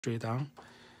straight down,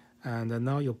 and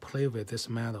now you play with this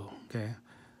metal. Okay,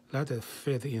 let it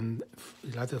fit in.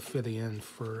 Let it fit in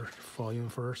fall in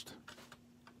first.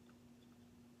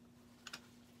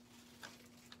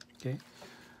 Okay,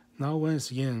 now when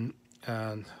it's in,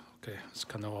 and okay, it's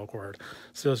kind of awkward.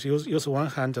 So use one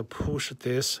hand to push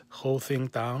this whole thing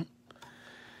down,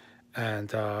 and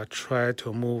try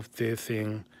to move this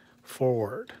thing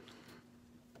forward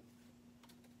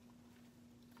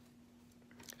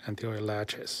until it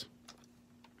latches.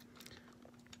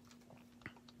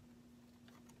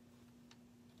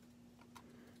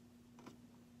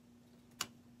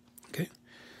 Okay,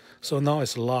 so now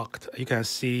it's locked. You can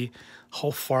see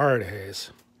how far it is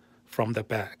from the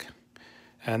back,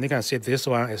 and you can see this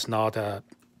one is not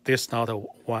this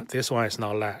one is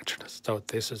not latched, so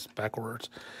this is backwards.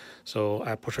 So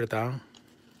I push it down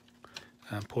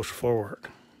and push forward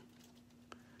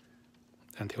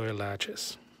until it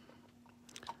latches.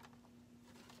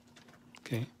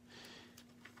 Okay.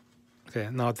 Okay,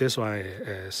 now this one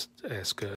is good.